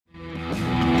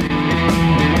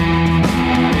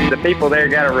people there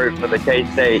got to root for the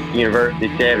K-State University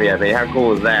Chevy. I mean, how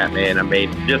cool is that, man? I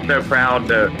mean, just so proud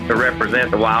to represent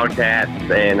the Wildcats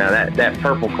and that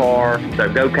purple car.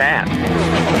 So go Cats.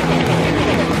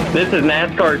 This is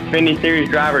NASCAR Xfinity Series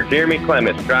driver Jeremy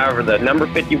Clements, driver of the number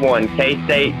 51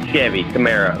 K-State Chevy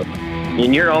Camaro.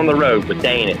 And you're on the road with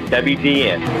Dane at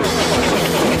WGN.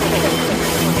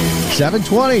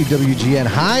 720 WGN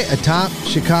high atop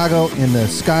Chicago in the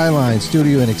Skyline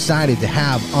studio, and excited to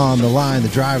have on the line the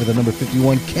driver of the number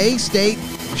 51 K-State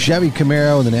Chevy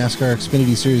Camaro in the NASCAR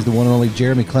Xfinity Series, the one and only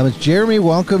Jeremy Clements. Jeremy,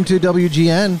 welcome to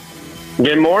WGN.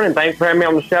 Good morning. Thanks for having me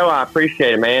on the show. I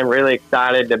appreciate it, man. Really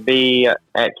excited to be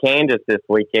at Kansas this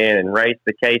weekend and race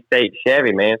the K-State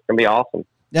Chevy, man. It's going to be awesome.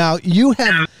 Now, you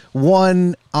have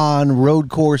won on road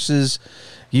courses.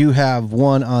 You have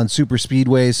won on super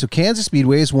speedways. So Kansas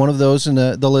Speedway is one of those, and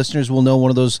the listeners will know one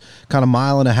of those kind of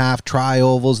mile-and-a-half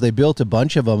tri-ovals. They built a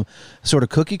bunch of them, sort of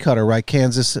cookie-cutter, right?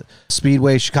 Kansas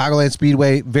Speedway, Chicagoland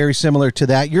Speedway, very similar to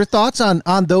that. Your thoughts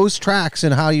on those tracks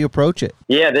and how you approach it?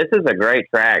 Yeah, this is a great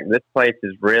track. This place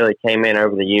has really came in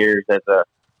over the years as a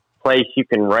place you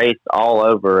can race all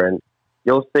over, and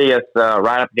you'll see us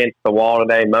right up against the wall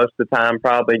today most of the time,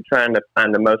 probably trying to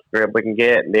find the most grip we can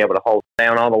get and be able to hold it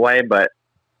down all the way, but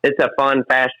it's a fun,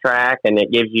 fast track, and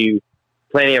it gives you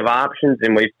plenty of options.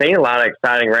 And we've seen a lot of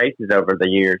exciting races over the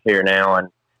years here now. And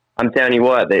I'm telling you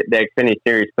what, the Xfinity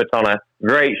Series puts on a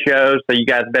great show. So you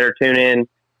guys better tune in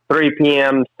 3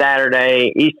 p.m.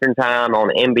 Saturday Eastern Time on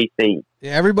NBC.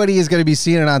 Everybody is going to be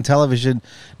seeing it on television,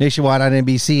 nationwide on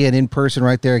NBC, and in person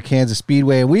right there at Kansas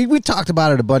Speedway. And we talked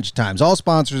about it a bunch of times. All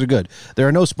sponsors are good. There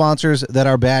are no sponsors that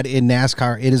are bad in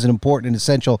NASCAR. It is an important and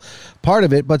essential part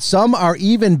of it, but some are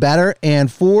even better.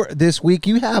 And for this week,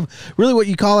 you have really what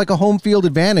you call like a home field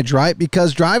advantage, right?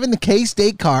 Because driving the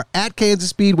K-State car at Kansas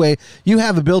Speedway, you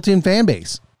have a built-in fan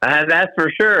base. That's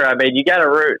for sure. I mean, you got to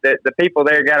root. The people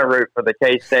there got to root for the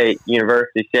K-State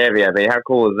University Chevy. I mean, how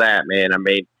cool is that, man? I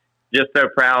mean, just so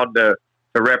proud to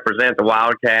represent the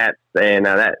Wildcats and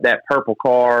that purple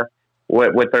car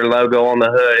with their logo on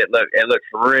the hood. It looks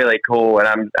really cool,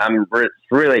 and I'm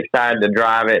really excited to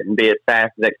drive it and be as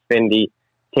fast as Xfinity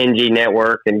 10G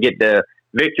network and get to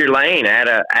Victory Lane, add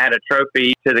a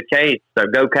trophy to the case. So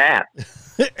go Cats.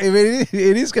 I mean,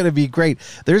 it is going to be great.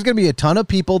 There's going to be a ton of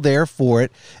people there for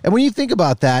it. And when you think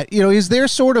about that, you know, is there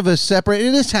sort of a separate,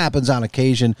 and this happens on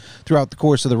occasion throughout the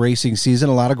course of the racing season,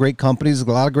 a lot of great companies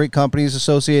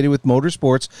associated with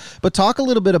motorsports, but talk a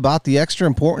little bit about the extra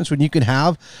importance when you can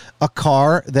have a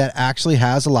car that actually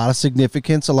has a lot of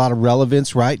significance, a lot of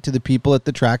relevance, right, to the people at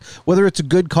the track, whether it's a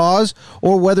good cause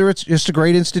or whether it's just a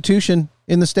great institution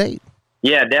in the state.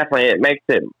 Yeah, definitely. It makes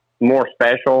it more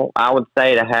special, I would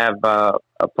say, to have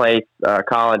a place,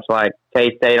 college like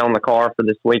K-State on the car for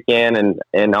this weekend,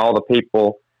 and all the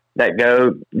people that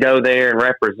go there and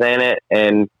represent it.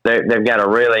 And they've got a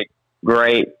really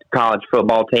great college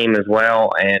football team as well,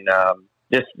 and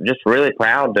just really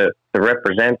proud to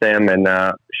represent them and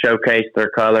showcase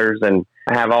their colors and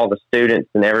have all the students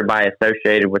and everybody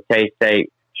associated with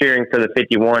K-State cheering for the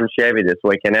 51 Chevy this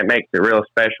weekend. That makes it real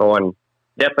special, and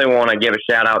definitely want to give a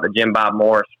shout out to Jim Bob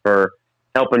Morris for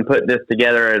helping put this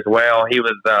together as well. He's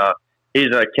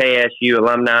a KSU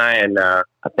alumni, and I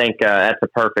think that's a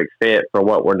perfect fit for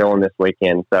what we're doing this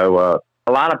weekend. So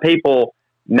a lot of people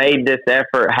made this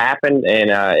effort happen, and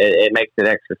it makes it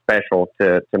extra special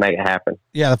to make it happen.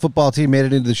 Yeah, the football team made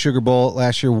it into the Sugar Bowl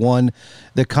last year, won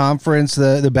the conference.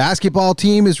 The basketball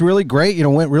team is really great, you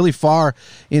know, went really far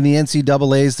in the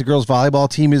NCAAs. The girls volleyball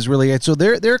team is really good. So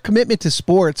their commitment to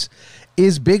sports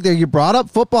is big there. You brought up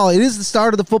football. It is the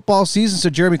start of the football season. So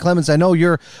Jeremy Clements, I know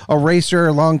you're a racer,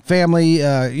 a long family,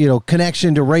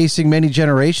 connection to racing, many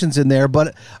generations in there,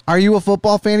 but are you a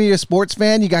football fan? Are you a sports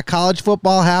fan? You got college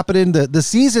football happening. The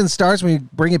season starts when you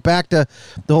bring it back to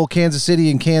the whole Kansas City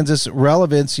and Kansas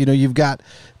relevance. You know, you've got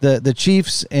the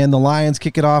Chiefs and the Lions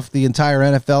kicking off the entire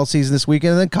NFL season this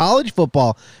weekend, and then college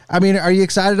football. I mean, are you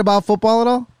excited about football at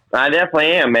all? I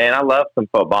definitely am, man. I love some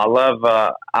football.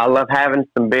 I love having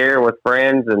some beer with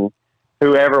friends and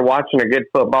whoever, watching a good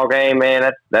football game,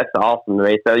 man. That's awesome to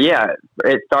me. So yeah,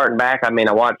 it's starting back. I mean,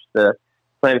 I watched the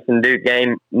Clemson Duke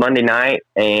game Monday night,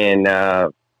 and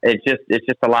it's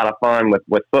just a lot of fun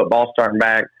with football starting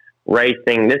back.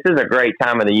 Racing. This is a great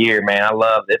time of the year, man. I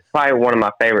love it. It's probably one of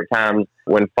my favorite times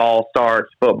when fall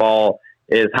starts. Football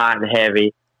is hot and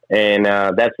heavy. And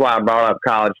that's why I brought up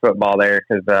college football there,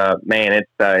 because, man,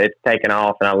 it's taken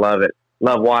off, and I love it.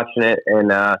 Love watching it. And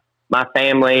my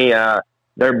family,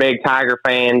 they're big Tiger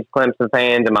fans, Clemson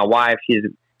fans, and my wife, she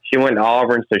went to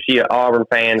Auburn, so she's an Auburn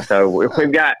fan. So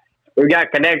we've got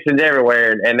connections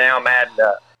everywhere. And now I'm adding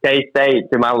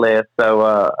K-State to my list.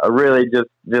 So really just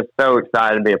so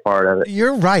excited to be a part of it.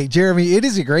 You're right, Jeremy. It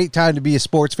is a great time to be a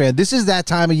sports fan. This is that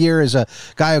time of year as a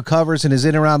guy who covers and is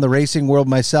in around the racing world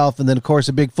myself, and then, of course,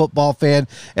 a big football fan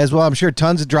as well. I'm sure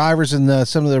tons of drivers and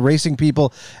some of the racing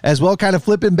people as well, kind of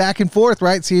flipping back and forth,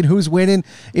 right, seeing who's winning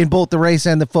in both the race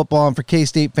and the football. And for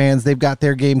K-State fans, they've got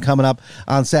their game coming up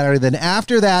on Saturday. Then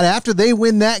after that, after they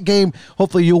win that game,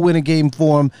 hopefully you'll win a game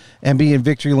for them and be in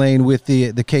victory lane with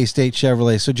the K-State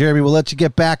Chevrolet. So, Jeremy, we'll let you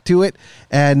get back to it,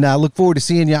 and look forward to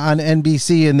seeing you on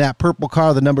NBC in that purple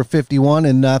car, the number 51.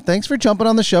 And thanks for jumping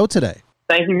on the show today.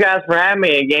 Thank you guys for having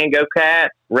me again. Go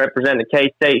Cats. Represent the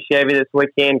K-State Chevy this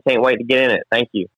weekend. Can't wait to get in it. Thank you.